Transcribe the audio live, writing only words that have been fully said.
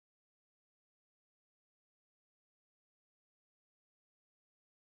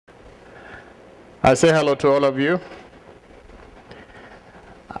I say hello to all of you.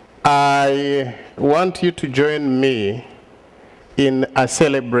 I want you to join me in a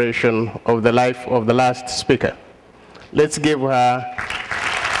celebration of the life of the last speaker. Let's give her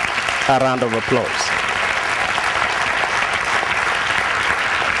a round of applause.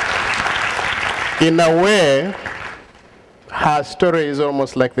 In a way, her story is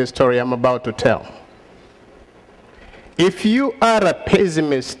almost like the story I'm about to tell. If you are a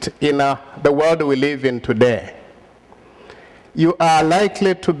pessimist in the world we live in today, you are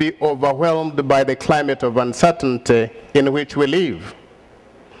likely to be overwhelmed by the climate of uncertainty in which we live,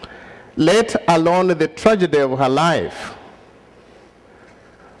 let alone the tragedy of her life.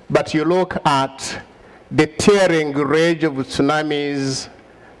 But you look at the tearing rage of tsunamis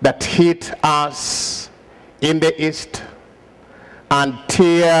that hit us in the East and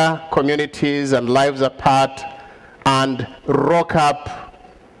tear communities and lives apart and rock up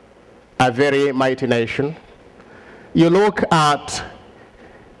a very mighty nation. You look at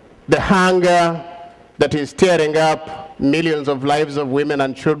the hunger that is tearing up millions of lives of women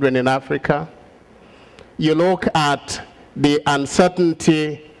and children in Africa. You look at the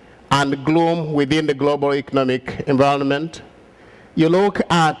uncertainty and gloom within the global economic environment. You look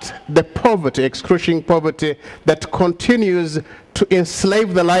at the poverty, excruciating poverty, that continues to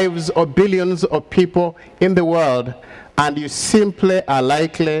enslave the lives of billions of people in the world, and you simply are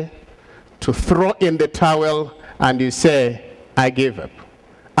likely to throw in the towel and you say, I give up.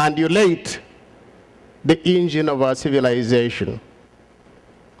 And you let the engine of our civilization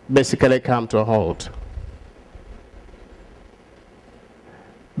basically come to a halt.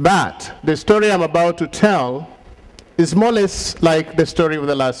 But the story I'm about to tell is more or less like the story of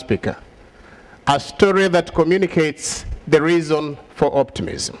the last speaker, a story that communicates the reason for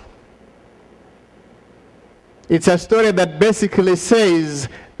optimism. It's a story that basically says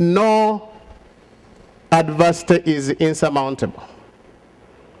no adversity is insurmountable.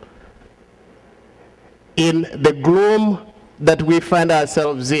 In the gloom that we find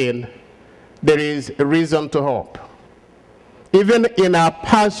ourselves in, there is a reason to hope. Even in our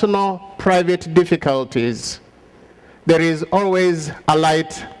personal, private difficulties, there is always a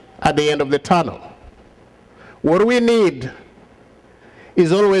light at the end of the tunnel. What we need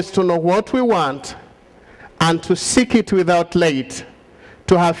is always to know what we want and to seek it without late,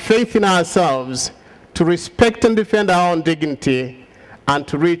 to have faith in ourselves, to respect and defend our own dignity, and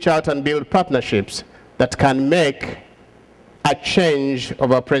to reach out and build partnerships that can make a change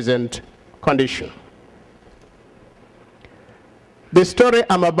of our present condition. The story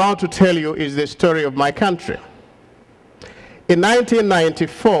I'm about to tell you is the story of my country. In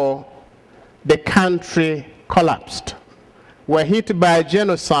 1994, the country collapsed. We're hit by a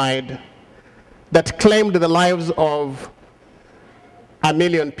genocide that claimed the lives of 1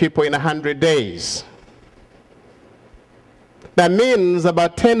 million people in 100 days. That means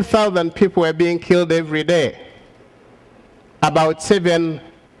about 10,000 people were being killed every day, about 7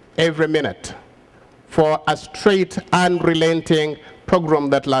 every minute, for a straight, unrelenting pogrom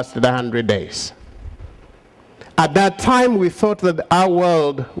that lasted 100 days. At that time, we thought that our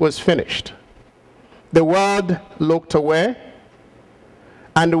world was finished. The world looked away,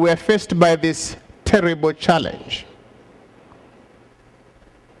 and we were faced by this terrible challenge.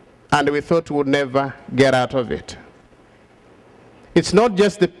 And we thought we would never get out of it. It's not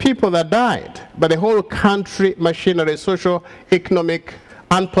just the people that died, but the whole country machinery, social, economic,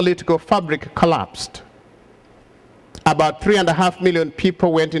 and political fabric collapsed. About 3.5 million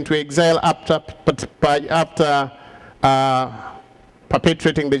people went into exile after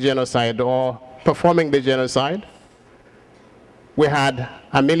perpetrating the genocide or performing the genocide. We had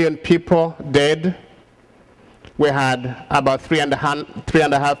 1 million people dead. We had about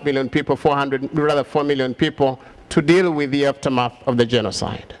 3.5 million people, 4 million people to deal with the aftermath of the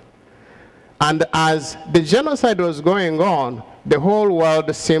genocide. And as the genocide was going on, the whole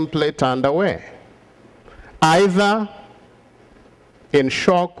world simply turned away, either in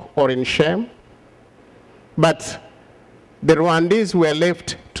shock or in shame. But the Rwandese were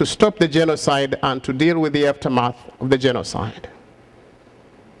left to stop the genocide and to deal with the aftermath of the genocide.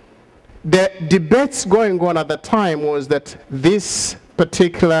 The debates going on at the time was that this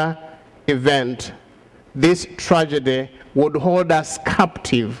particular event, this tragedy, would hold us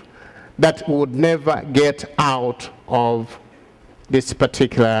captive, that we would never get out of this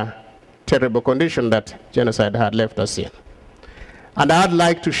particular terrible condition that genocide had left us in. And I'd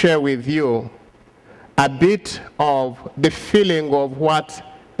like to share with you a bit of the feeling of what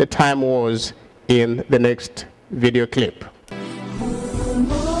the time was in the next video clip.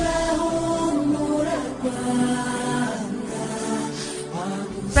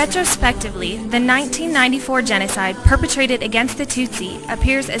 Retrospectively, the 1994 genocide perpetrated against the Tutsi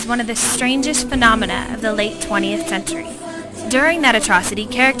appears as one of the strangest phenomena of the late 20th century. During that atrocity,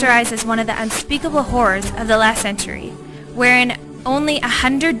 characterized as one of the unspeakable horrors of the last century, wherein only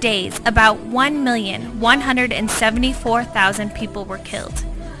 100 days, about 1,174,000 people were killed.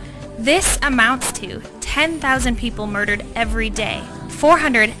 This amounts to 10,000 people murdered every day,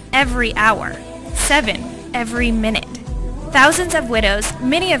 400 every hour, 7 every minute. Thousands of widows,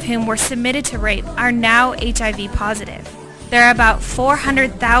 many of whom were submitted to rape, are now HIV positive. There are about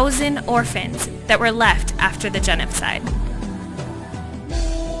 400,000 orphans that were left after the genocide.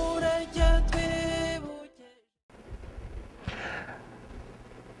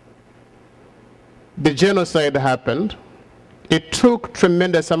 The genocide happened. It took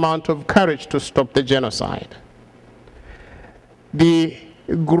tremendous amount of courage to stop the genocide. The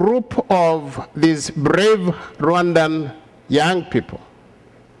group of these brave Rwandan young people,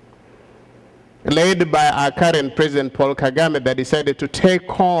 led by our current President Paul Kagame, that decided to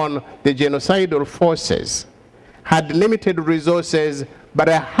take on the genocidal forces, had limited resources, but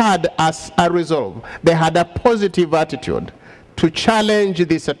had as a resolve. They had a positive attitude to challenge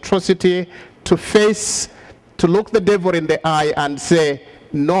this atrocity, to face, to look the devil in the eye and say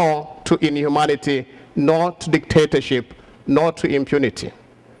no to inhumanity, no to dictatorship, no to impunity.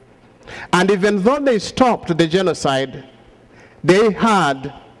 And even though they stopped the genocide, they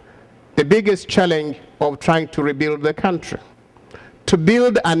had the biggest challenge of trying to rebuild the country, to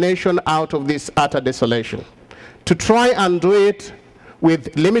build a nation out of this utter desolation, to try and do it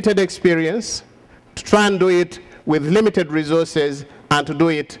with limited experience, to try and do it with limited resources, and to do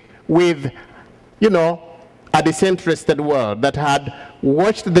it with, a disinterested world that had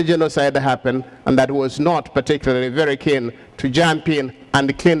watched the genocide happen and that was not particularly very keen to jump in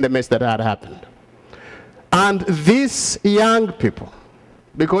and clean the mess that had happened. And these young people,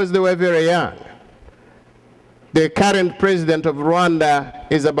 because they were very young, the current president of Rwanda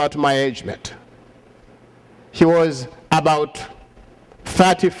is about my age mate. He was about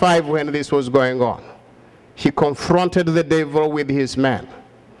 35 when this was going on. He confronted the devil with his men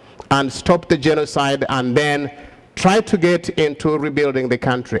and stopped the genocide and then tried to get into rebuilding the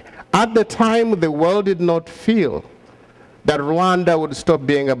country. At the time, the world did not feel that Rwanda would stop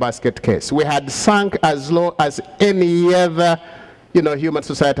being a basket case. We had sunk as low as any other human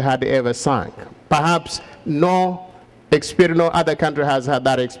society had ever sunk. Perhaps no other country has had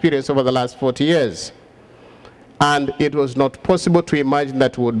that experience over the last 40 years. And it was not possible to imagine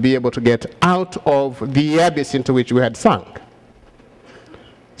that we would be able to get out of the abyss into which we had sunk.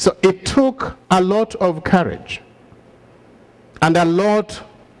 So it took a lot of courage and a lot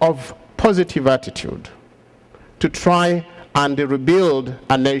of positive attitude to try and rebuild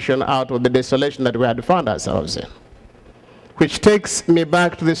a nation out of the desolation that we had found ourselves in. Which takes me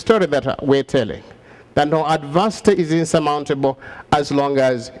back to the story that we're telling, that no adversity is insurmountable as long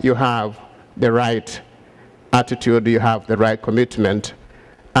as you have the right attitude, you have the right commitment.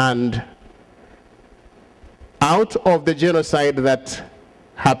 And out of the genocide that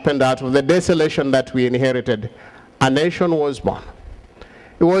happened, out of the desolation that we inherited, a nation was born.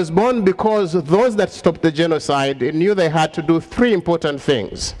 It was born because those that stopped the genocide knew they had to do three important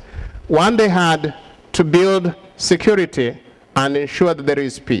things. One, they had to build security and ensure that there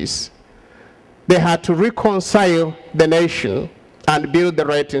is peace. They had to reconcile the nation and build the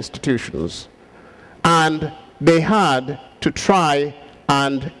right institutions. And they had to try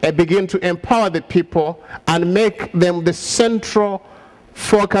and begin to empower the people and make them the central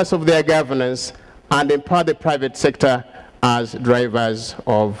focus of their governance and empower the private sector as drivers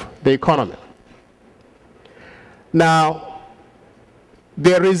of the economy. Now,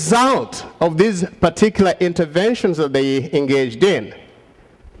 the result of these particular interventions that they engaged in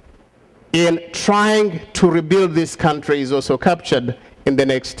trying to rebuild this country is also captured in the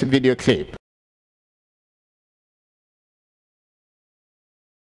next video clip.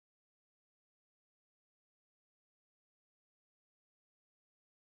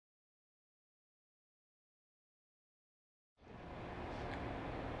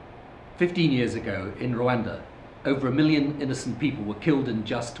 "15 years ago in Rwanda, over 1 million innocent people were killed in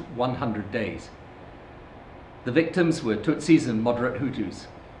just 100 days. The victims were Tutsis and moderate Hutus,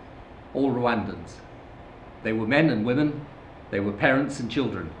 all Rwandans. They were men and women, they were parents and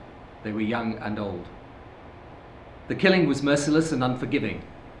children, they were young and old. The killing was merciless and unforgiving.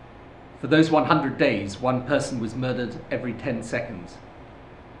 For those 100 days, one person was murdered every 10 seconds.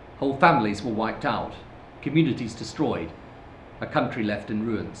 Whole families were wiped out, communities destroyed, a country left in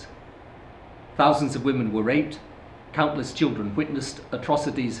ruins. Thousands of women were raped, countless children witnessed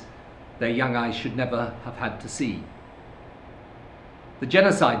atrocities their young eyes should never have had to see. The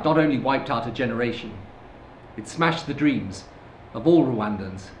genocide not only wiped out a generation, it smashed the dreams of all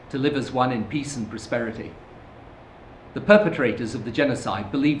Rwandans to live as one in peace and prosperity. The perpetrators of the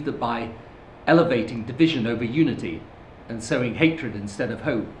genocide believed that by elevating division over unity and sowing hatred instead of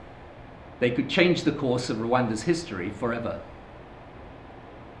hope, they could change the course of Rwanda's history forever.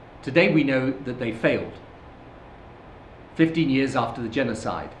 Today we know that they failed. 15 years after the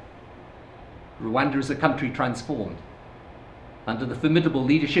genocide, Rwanda is a country transformed. Under the formidable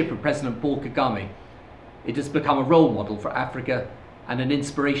leadership of President Paul Kagame, it has become a role model for Africa and an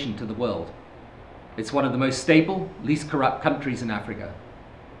inspiration to the world. It's one of the most stable, least corrupt countries in Africa.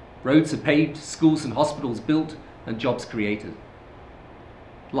 Roads are paved, schools and hospitals built, and jobs created.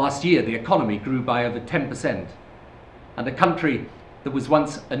 Last year, the economy grew by over 10%, and a country that was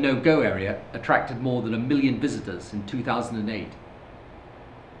once a no-go area attracted more than 1 million visitors in 2008.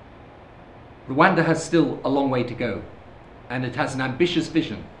 Rwanda has still a long way to go, and it has an ambitious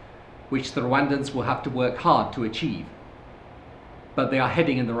vision which the Rwandans will have to work hard to achieve. But they are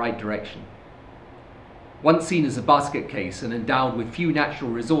heading in the right direction. Once seen as a basket case and endowed with few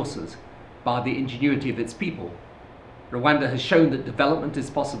natural resources by the ingenuity of its people, Rwanda has shown that development is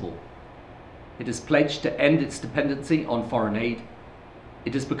possible. It has pledged to end its dependency on foreign aid.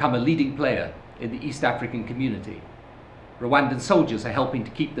 It has become a leading player in the East African community. Rwandan soldiers are helping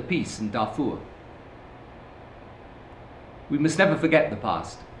to keep the peace in Darfur. We must never forget the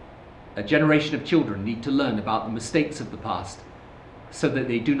past. A generation of children need to learn about the mistakes of the past so that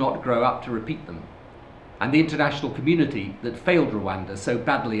they do not grow up to repeat them. And the international community that failed Rwanda so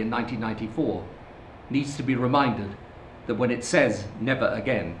badly in 1994 needs to be reminded that when it says never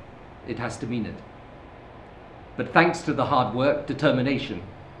again, it has to mean it. But thanks to the hard work, determination,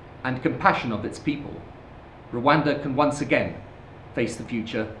 and compassion of its people, Rwanda can once again face the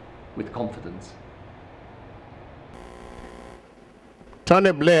future with confidence.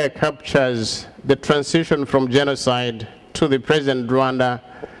 Tony Blair captures the transition from genocide to the present Rwanda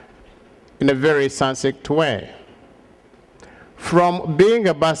in a very succinct way. From being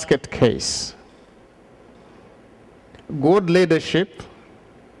a basket case, good leadership,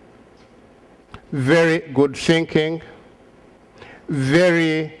 very good thinking,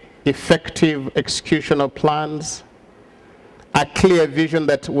 very effective execution of plans, a clear vision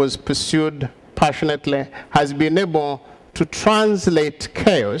that was pursued passionately, has been able to translate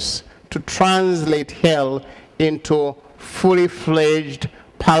chaos, to translate hell into fully fledged,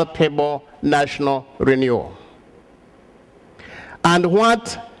 palpable national renewal. And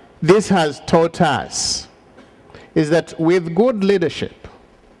what this has taught us is that with good leadership,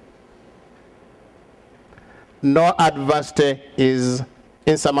 no adversity is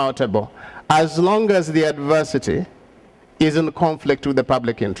insurmountable, as long as the adversity is in conflict with the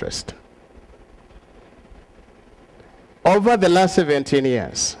public interest. Over the last 17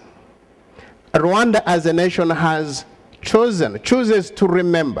 years, Rwanda as a nation has chooses to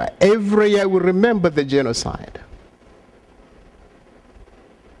remember. Every year we remember the genocide.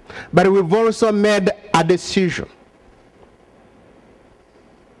 But we've also made a decision.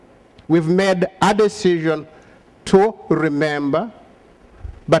 We've made a decision to remember,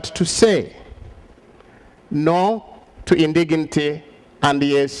 but to say no to indignity and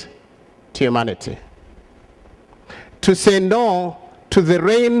yes to humanity. To say no to the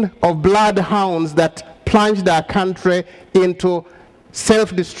reign of bloodhounds that plunged our country into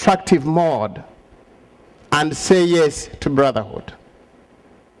self-destructive mode, and say yes to brotherhood.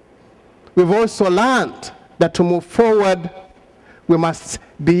 We've also learned that to move forward, we must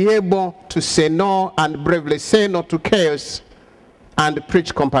be able to say no and bravely say no to chaos and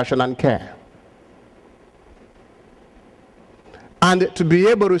preach compassion and care. And to be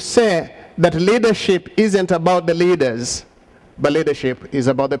able to say that leadership isn't about the leaders, but leadership is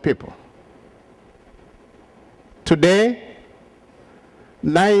about the people. Today,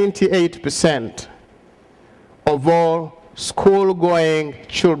 98% of all school-going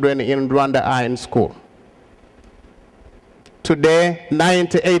children in Rwanda are in school. Today,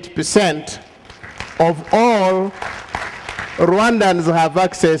 98% of all Rwandans have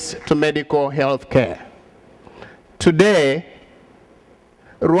access to medical health care. Today,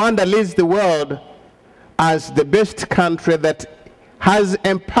 Rwanda leads the world as the best country that has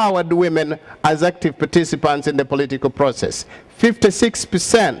empowered women as active participants in the political process.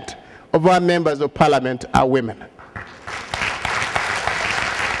 56% of our members of parliament are women.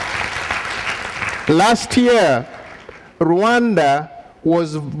 Last year, Rwanda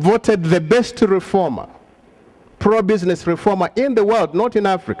was voted the best reformer, pro-business reformer in the world, not in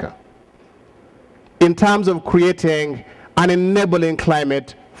Africa, in terms of creating an enabling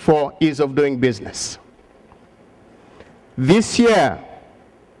climate for ease of doing business. This year,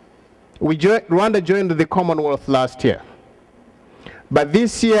 Rwanda joined the Commonwealth last year. But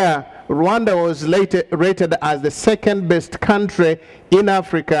this year, Rwanda was rated as the second best country in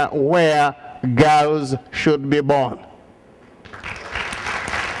Africa where girls should be born.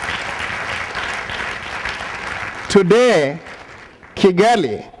 Today,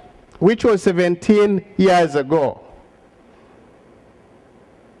 Kigali, which was 17 years ago,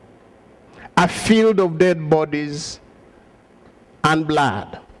 a field of dead bodies and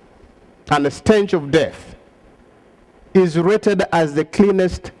blood and a stench of death, is rated as the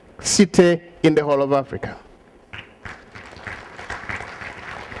cleanest city in the whole of Africa.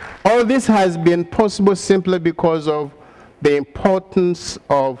 All this has been possible simply because of the importance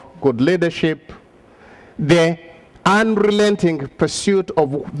of good leadership, the unrelenting pursuit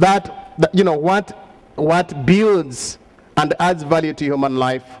of that what builds and adds value to human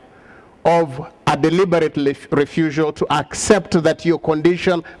life, of a deliberate refusal to accept that your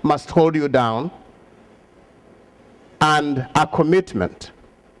condition must hold you down, and a commitment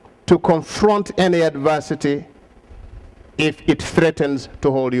to confront any adversity if it threatens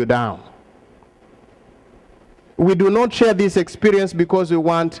to hold you down. We do not share this experience because we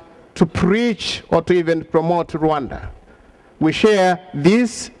want to preach or to even promote Rwanda. We share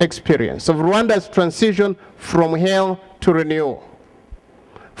this experience of Rwanda's transition from hell to renewal,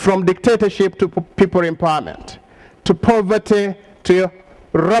 from dictatorship to people empowerment, to poverty to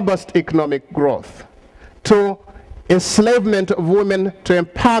robust economic growth, to enslavement of women to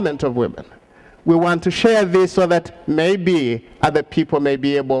empowerment of women. We want to share this so that maybe other people may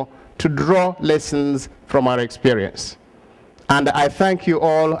be able to draw lessons from our experience. And I thank you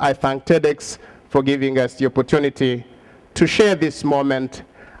all. I thank TEDx for giving us the opportunity to share this moment.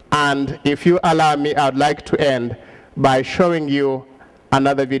 And if you allow me, I'd like to end by showing you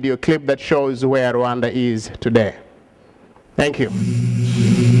another video clip that shows where Rwanda is today. Thank you.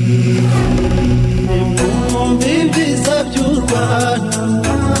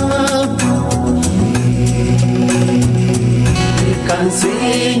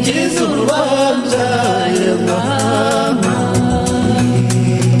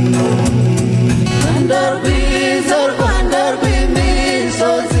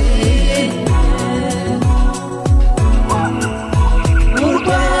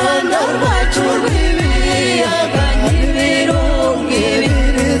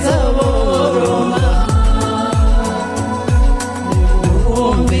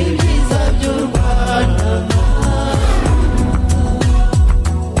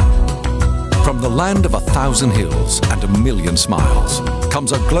 Land of 1,000 hills and 1,000,000 smiles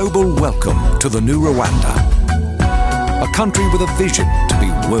comes a global welcome to the new Rwanda, a country with a vision to be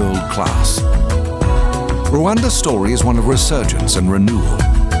world-class. Rwanda's story is one of resurgence and renewal,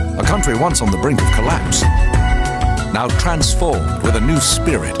 a country once on the brink of collapse, now transformed with a new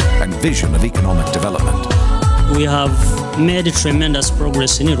spirit and vision of economic development. We have made tremendous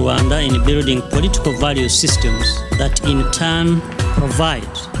progress in Rwanda in building political value systems that in turn provide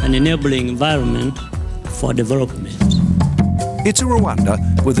an enabling environment for development. It's a Rwanda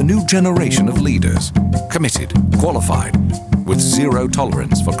with a new generation of leaders, committed, qualified, with zero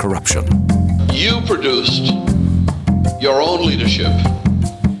tolerance for corruption. You produced your own leadership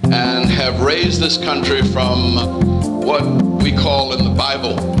and have raised this country from what we call in the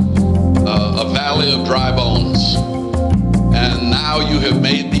Bible a valley of dry bones. And now you have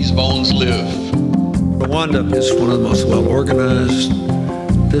made these bones live. Rwanda is one of the most well-organized,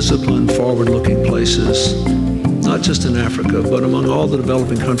 disciplined, forward-looking places, not just in Africa, but among all the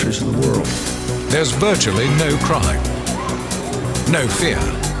developing countries in the world. There's virtually no crime, no fear,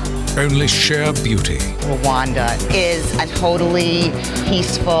 only sheer beauty. Rwanda is a totally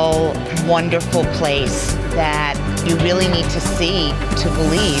peaceful, wonderful place that you really need to see to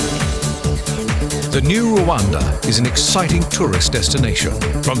believe. The new Rwanda is an exciting tourist destination,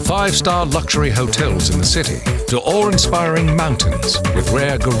 from 5-star luxury hotels in the city to awe-inspiring mountains with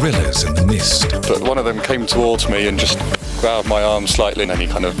rare gorillas in the mist. But one of them came towards me and just grabbed my arm slightly, and then he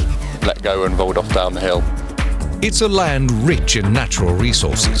kind of let go and rolled off down the hill. It's a land rich in natural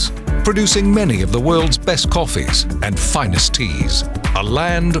resources, producing many of the world's best coffees and finest teas. A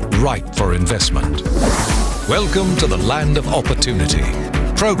land ripe for investment. Welcome to the land of opportunity,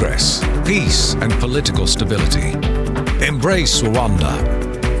 progress, peace and political stability. Embrace Rwanda,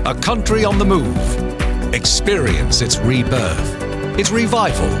 a country on the move. Experience its rebirth, its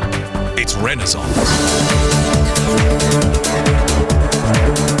revival, its renaissance.